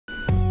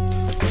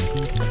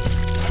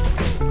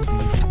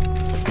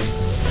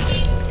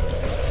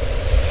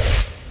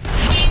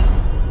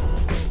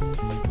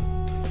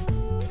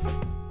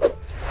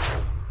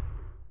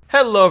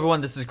Hello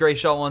everyone, this is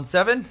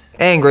Greyshot17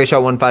 and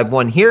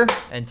Greyshot151 here.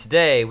 and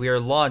today we are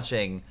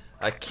launching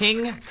a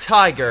King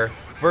Tiger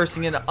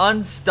versing an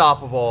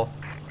unstoppable,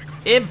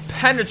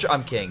 impenetrable.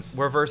 I'm kidding.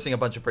 We're versing a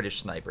bunch of British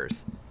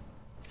snipers.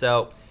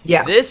 So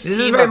Yeah, this is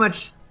team very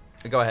much.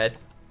 Go ahead.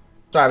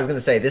 Sorry, I was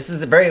gonna say this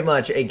is very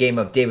much a game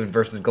of David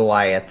versus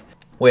Goliath,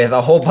 with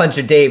a whole bunch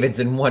of Davids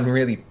and one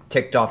really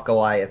ticked off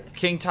Goliath.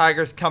 King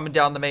Tiger's coming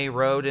down the main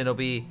road, and it'll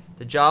be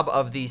the job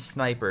of these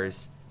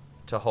snipers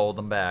to hold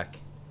them back.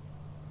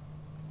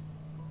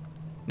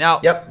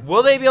 Now,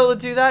 will they be able to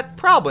do that?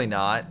 Probably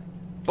not.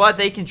 But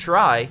they can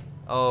try.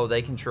 Oh,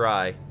 they can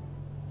try.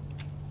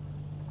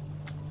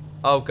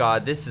 Oh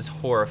god, this is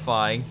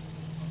horrifying.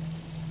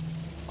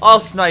 All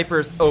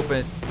snipers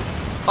open.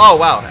 Oh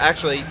wow,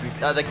 actually,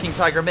 the King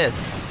Tiger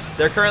missed.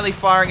 They're currently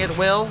firing at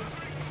will,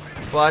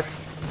 but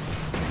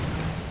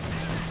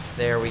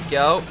there we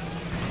go.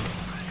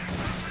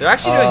 They're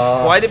actually doing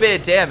quite a bit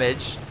of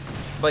damage,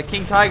 but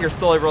King Tiger's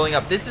slowly rolling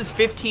up. This is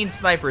 15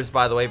 snipers,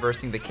 by the way,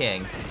 versus the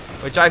King,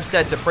 which I've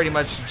set to pretty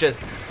much just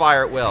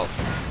fire at will.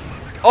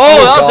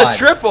 Oh, that was a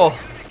triple!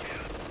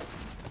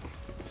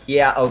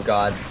 Yeah, oh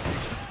god.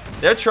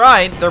 They're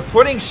trying. They're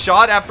putting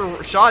shot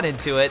after shot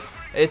into it.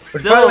 It's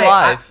still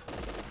alive.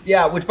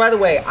 Which by the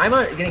way, I'm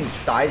getting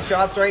side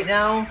shots right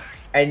now,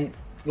 and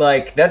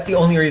like that's the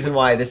only reason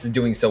why this is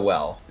doing so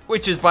well.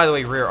 Which is, by the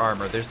way, rear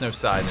armor. There's no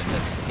side in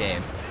this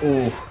game.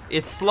 Ooh.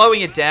 It's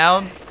slowing it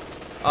down.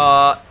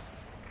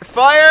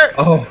 Fire!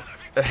 Oh.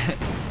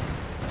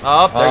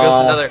 Oh, there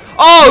goes another.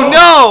 Oh,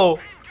 no!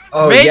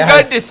 Oh, Main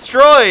gun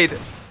destroyed.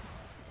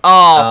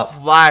 Oh,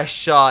 flash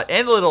shot.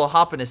 And a little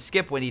hop and a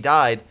skip when he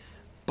died.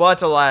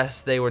 But alas,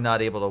 they were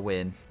not able to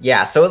win.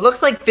 Yeah, so it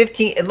looks like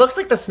 15. It looks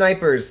like the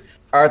snipers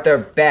are at their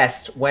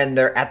best when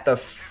they're at the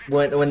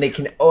when they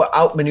can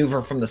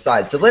outmaneuver from the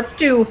side. So let's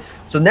do.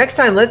 So next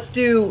time, let's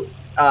do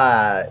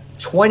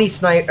 20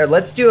 sniper.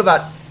 Let's do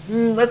about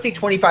let's say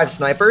 25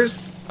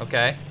 snipers.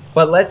 Okay.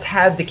 But let's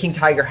have the King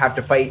Tiger have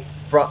to fight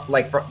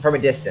from a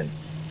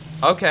distance.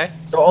 Okay.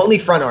 So only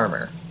front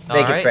armor.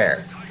 Make All it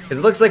fair. Because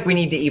it looks like we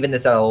need to even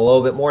this out a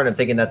little bit more, and I'm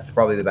thinking that's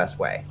probably the best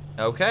way.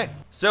 Okay.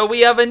 So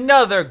we have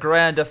another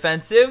grand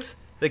offensive.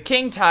 The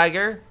King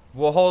Tiger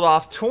will hold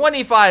off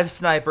 25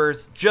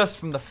 snipers just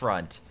from the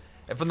front.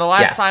 And from the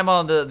last time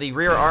on the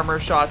rear armor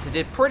shots, it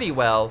did pretty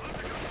well.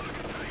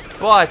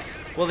 But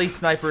will these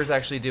snipers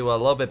actually do a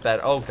little bit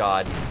better? Oh,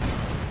 God.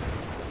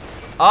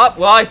 Oh,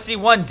 well, I see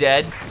one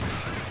dead.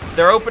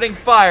 They're opening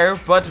fire,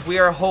 but we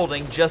are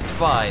holding just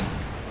fine.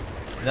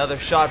 Another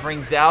shot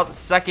rings out.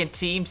 Second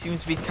team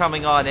seems to be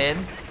coming on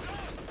in.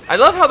 I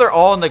love how they're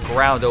all on the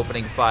ground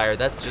opening fire.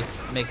 That's just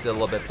makes it a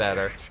little bit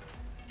better.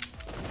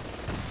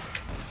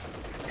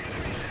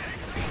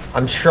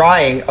 I'm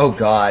trying. Oh,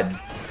 God.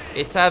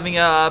 It's having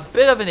a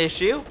bit of an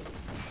issue.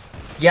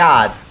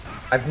 Yeah,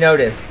 I've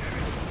noticed.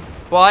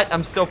 But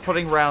I'm still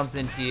putting rounds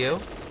into you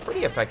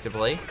pretty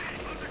effectively.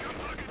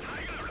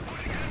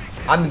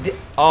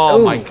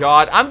 Oh my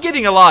god. I'm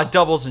getting a lot of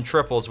doubles and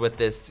triples with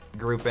this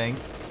grouping.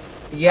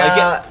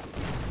 Yeah.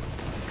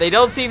 They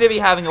don't seem to be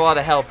having a lot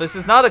of help. This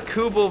is not a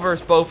Kubel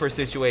versus Bofer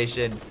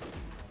situation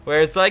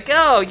where it's like,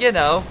 oh, you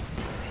know,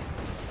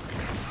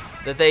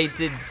 that they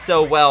did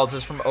so well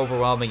just from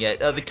overwhelming it.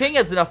 The King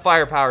has enough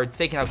firepower. It's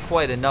taken out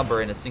quite a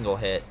number in a single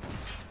hit.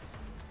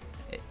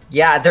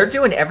 Yeah, they're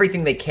doing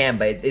everything they can,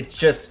 but it's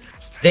just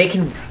they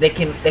can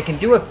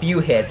do a few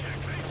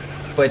hits,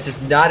 but it's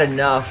just not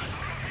enough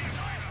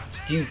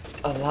to do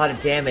a lot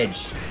of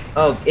damage.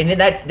 Oh, and then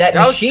that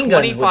machine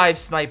gun. That was 25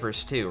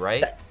 snipers too,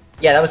 right?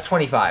 Yeah, that was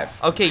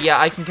 25. Okay, yeah,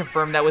 I can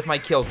confirm that with my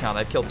kill count.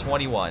 I've killed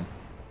 21.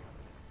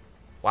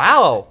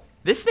 Wow,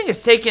 this thing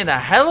has taken a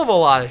hell of a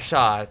lot of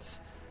shots.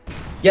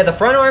 Yeah, the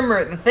front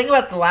armor. The thing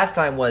about the last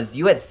time was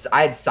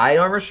I had side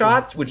armor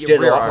shots, which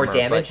did a lot more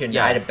damage, and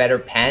I had a better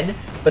pen.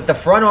 But the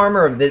front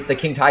armor of the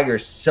King Tiger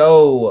is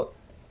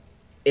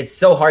it's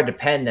so hard to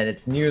pen that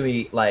it's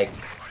nearly like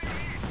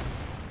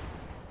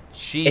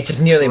it's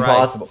just nearly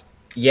impossible.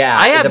 Yeah,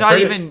 I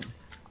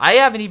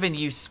haven't even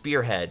used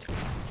Spearhead.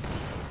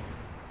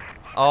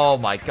 Oh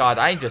my god,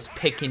 I'm just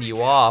picking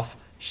you off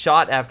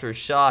shot after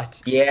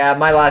shot. Yeah,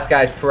 my last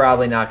guy's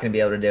probably not going to be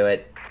able to do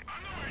it.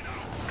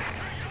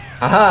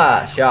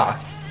 Haha,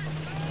 shocked.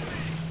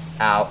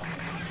 Ow.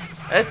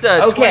 That's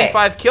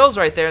 25 kills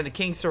right there, and the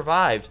King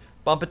survived.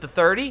 Bump it to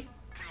 30.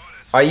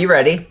 Are you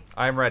ready?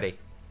 I'm ready.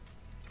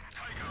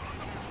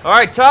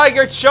 Alright,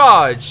 Tiger,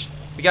 charge!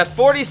 We got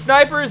 40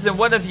 snipers and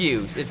one of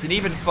you. It's an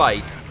even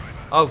fight.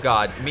 Oh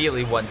god,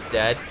 immediately one's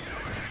dead.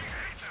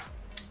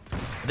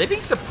 Are they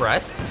being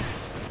suppressed?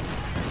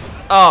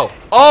 Oh.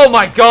 Oh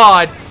my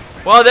god!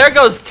 Well, there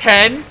goes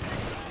 10.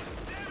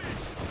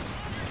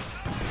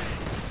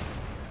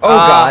 Oh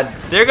god.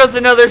 There goes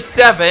another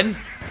 7.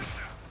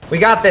 We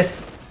got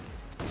this.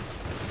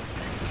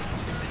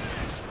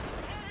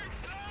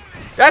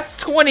 That's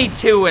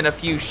 22 in a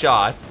few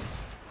shots.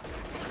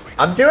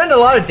 I'm doing a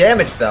lot of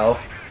damage though.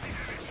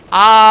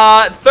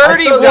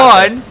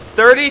 31,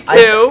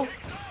 32.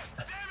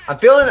 I'm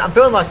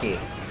feeling lucky.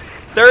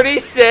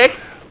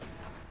 36.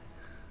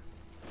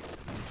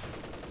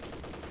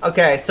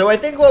 Okay, so I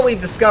think what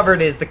we've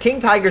discovered is the King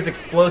Tiger's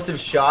explosive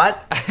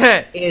shot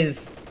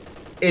is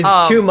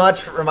too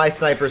much for my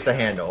snipers to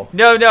handle.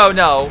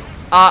 No.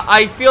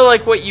 I feel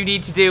like what you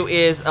need to do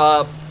is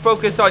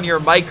focus on your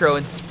micro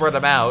and spread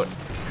them out.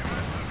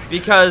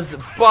 Because,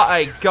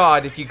 by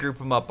God, if you group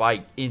them up,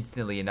 I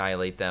instantly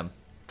annihilate them.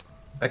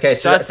 Okay,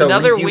 so that's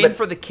another win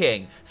for the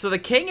King. So the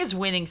King is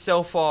winning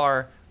so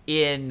far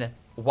in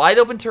wide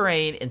open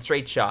terrain and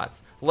straight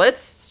shots.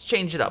 Let's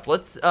change it up.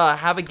 Let's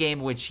have a game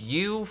in which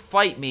you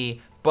fight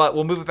me, but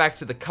we'll move it back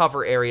to the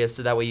cover area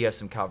so that way you have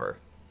some cover.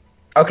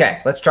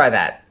 Okay, let's try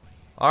that.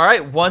 All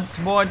right, once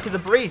more into the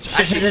breach.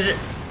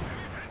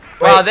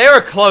 Wow, they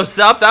were close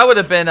up. That would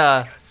have been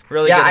a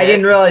really good hit. I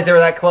didn't realize they were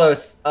that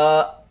close.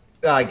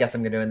 I guess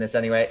I'm doing this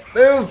anyway.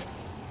 Move!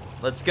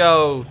 Let's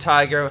go,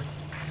 Tiger.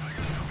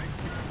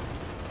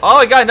 Oh,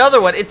 I got another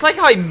one. It's like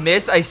how I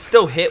miss, I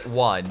still hit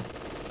one.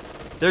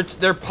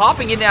 They're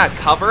popping in and out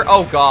cover.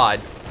 Oh,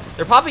 God.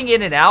 They're popping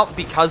in and out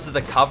because of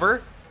the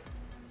cover.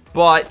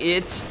 But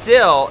it's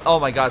still... Oh,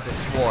 my God, it's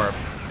a swarm.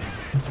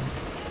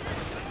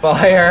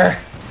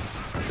 Fire!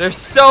 There's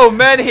so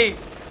many!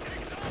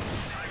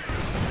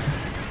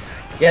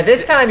 Yeah,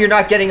 this time you're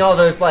not getting all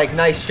those, like,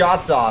 nice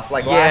shots off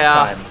like last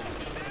time.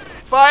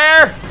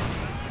 Fire!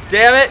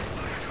 Damn it!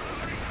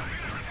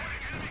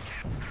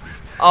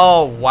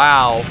 Oh,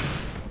 wow.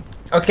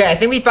 Okay, I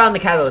think we found the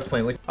catalyst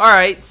point.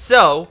 Alright,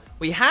 so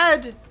we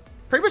had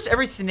pretty much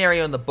every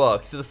scenario in the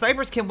book. So the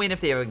snipers can win if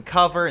they have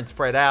cover and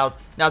spread out.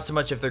 Not so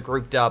much if they're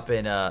grouped up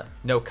in a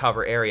no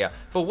cover area.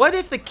 But what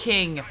if the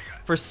King,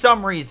 for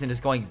some reason,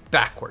 is going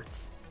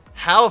backwards?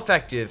 How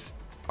effective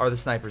are the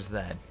snipers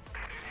then?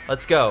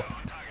 Let's go.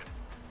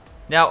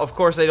 Now, of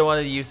course, I don't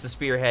want to use the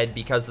spearhead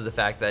because of the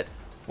fact that,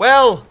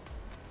 well...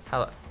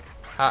 How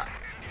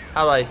do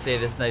I say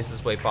this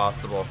nicest way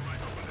possible?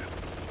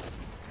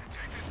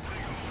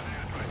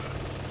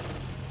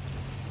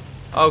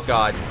 Oh,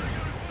 God.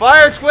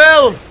 Fire,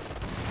 Twill!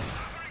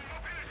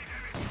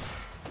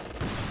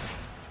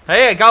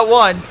 Hey, I got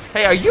one.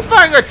 Hey, are you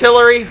firing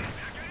artillery?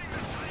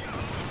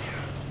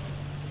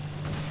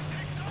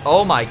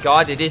 Oh, my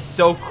God. It is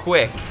so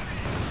quick.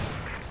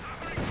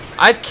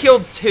 I've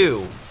killed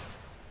 2.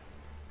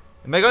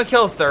 Am I going to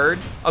kill a 3rd?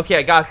 Okay,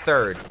 I got a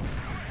 3rd.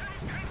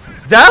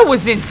 That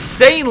was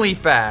insanely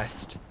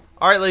fast.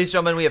 All right, ladies and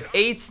gentlemen, we have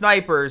 8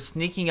 snipers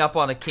sneaking up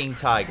on a King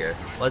Tiger.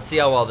 Let's see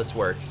how well this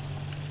works.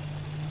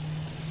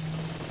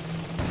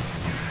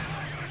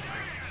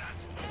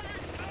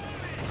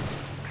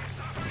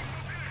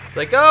 It's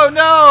like, oh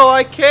no,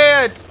 I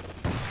can't.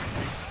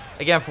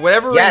 Again, for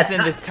whatever reason,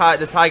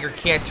 the Tiger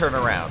can't turn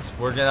around.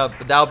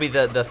 That'll be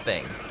the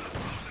thing.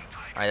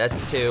 All right,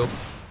 that's 2.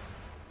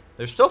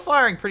 They're still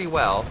firing pretty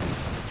well.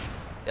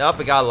 Yep,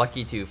 I got a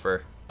lucky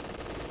twofer.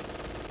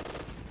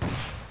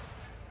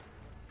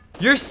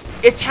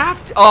 It's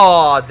half.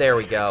 Oh, there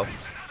we go.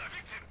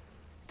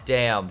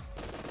 Damn.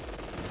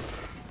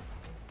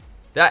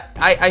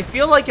 I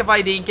feel like if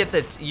I didn't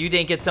get you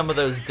didn't get some of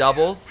those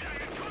doubles,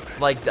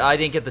 like I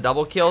didn't get the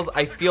double kills,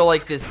 I feel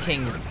like this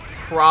King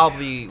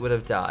probably would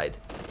have died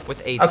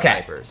with 8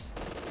 snipers.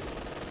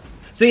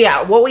 So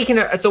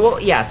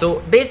yeah, so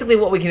basically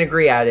what we can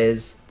agree at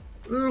is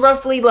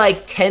roughly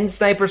like 10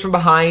 snipers from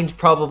behind,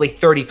 probably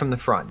 30 from the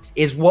front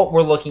is what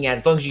we're looking at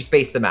as long as you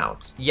space them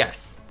out.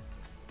 Yes.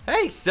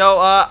 Hey, so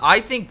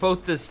I think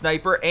both the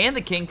sniper and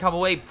the King come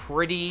away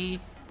pretty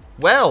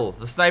well.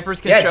 The snipers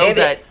can show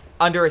that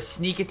under a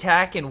sneak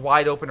attack in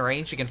wide open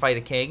range, you can fight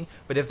a King.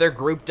 But if they're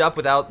grouped up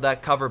without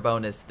that cover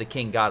bonus, the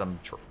King got them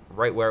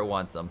right where it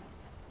wants them.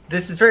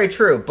 This is very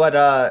true,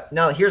 but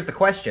now here's the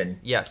question.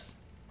 Yes.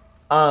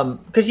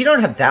 Because you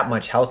don't have that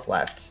much health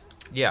left.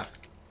 Yeah.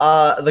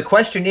 The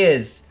question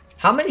is,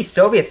 how many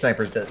Soviet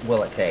snipers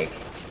will it take?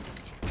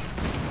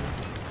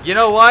 You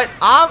know what?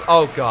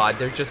 Oh God,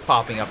 they're just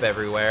popping up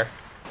everywhere.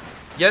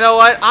 You know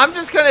what? I'm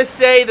just gonna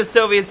say the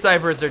Soviet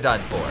snipers are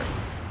done for.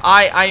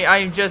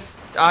 I'm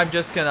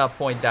just gonna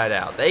point that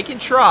out. They can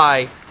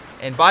try,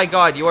 and by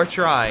God, you are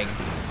trying.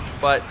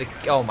 But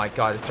oh my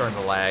God, it's starting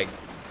to lag.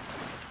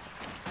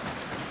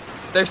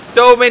 There's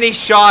so many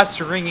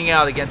shots ringing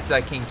out against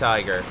that King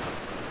Tiger.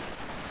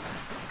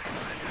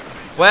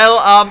 Well,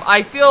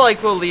 I feel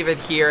like we'll leave it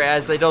here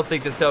as I don't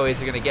think the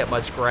Soviets are gonna get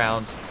much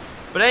ground.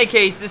 But in any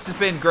case, this has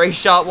been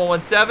Greyshot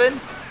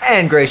 117.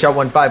 And Greyshot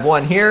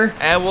 151 here.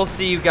 And we'll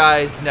see you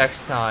guys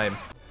next time.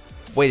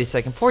 Wait a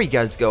second, before you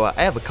guys go, I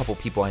have a couple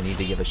people I need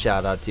to give a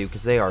shout out to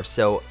because they are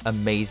so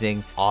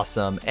amazing,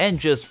 awesome, and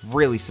just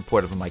really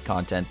supportive of my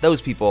content. Those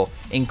people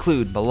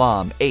include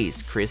Milam,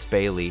 Ace, Chris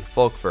Bailey,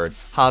 Folkvard,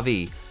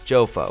 Javi,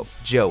 Jfoe,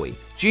 Joey,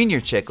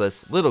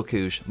 jrchicklis, Little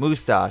Koosh,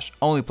 Mustaach,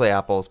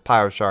 Onlyplayapples,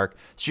 PyroShark,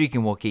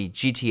 Streakingwookie,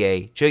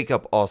 GTA,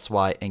 Jakub,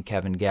 Ocwieja, and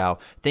Kevin Gao.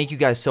 Thank you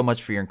guys so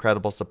much for your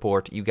incredible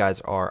support. You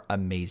guys are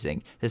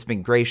amazing. This has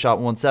been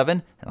Greyshot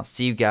 17, and I'll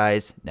see you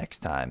guys next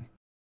time.